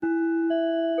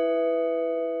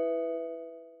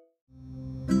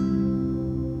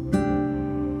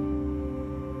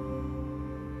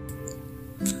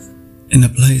In a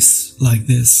place like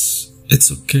this,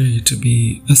 it's okay to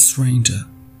be a stranger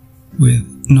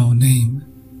with no name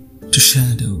to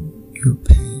shadow your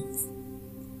pain.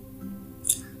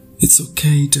 It's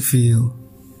okay to feel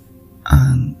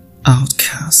an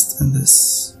outcast in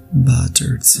this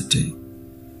battered city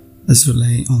as you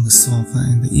lay on the sofa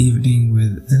in the evening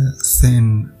with a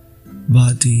thin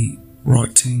body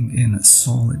rotting in a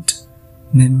solid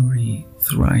memory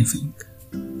thriving.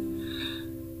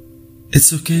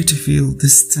 It's okay to feel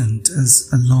distant as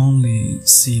a lonely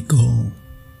seagull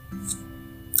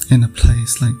in a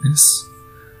place like this,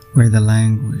 where the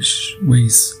language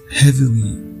weighs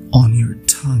heavily on your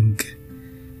tongue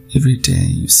every day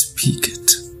you speak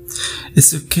it.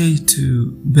 It's okay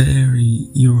to bury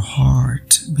your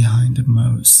heart behind a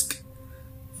mosque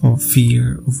for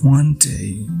fear of one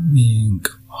day being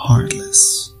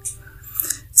heartless.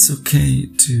 It's okay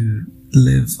to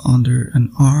live under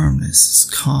an armless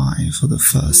sky for the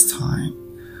first time,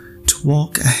 to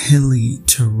walk a hilly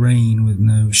terrain with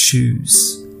no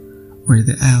shoes, where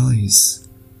the alleys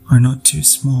are not too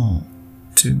small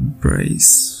to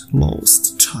embrace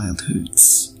lost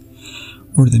childhoods,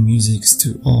 or the music's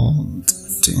too old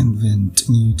to invent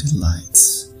new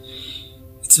delights.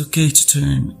 It's okay to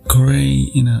turn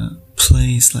grey in a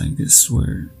place like this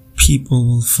where people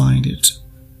will find it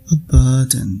a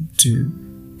burden to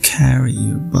carry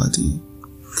your body,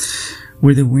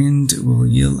 where the wind will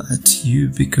yell at you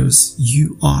because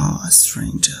you are a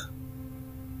stranger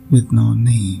with no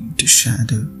name to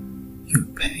shadow your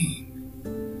pain.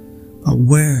 But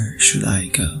where should I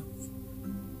go?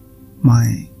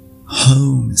 My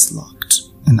home is locked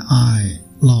and I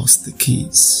lost the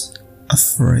keys,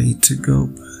 afraid to go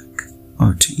back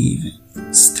or to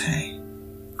even stay.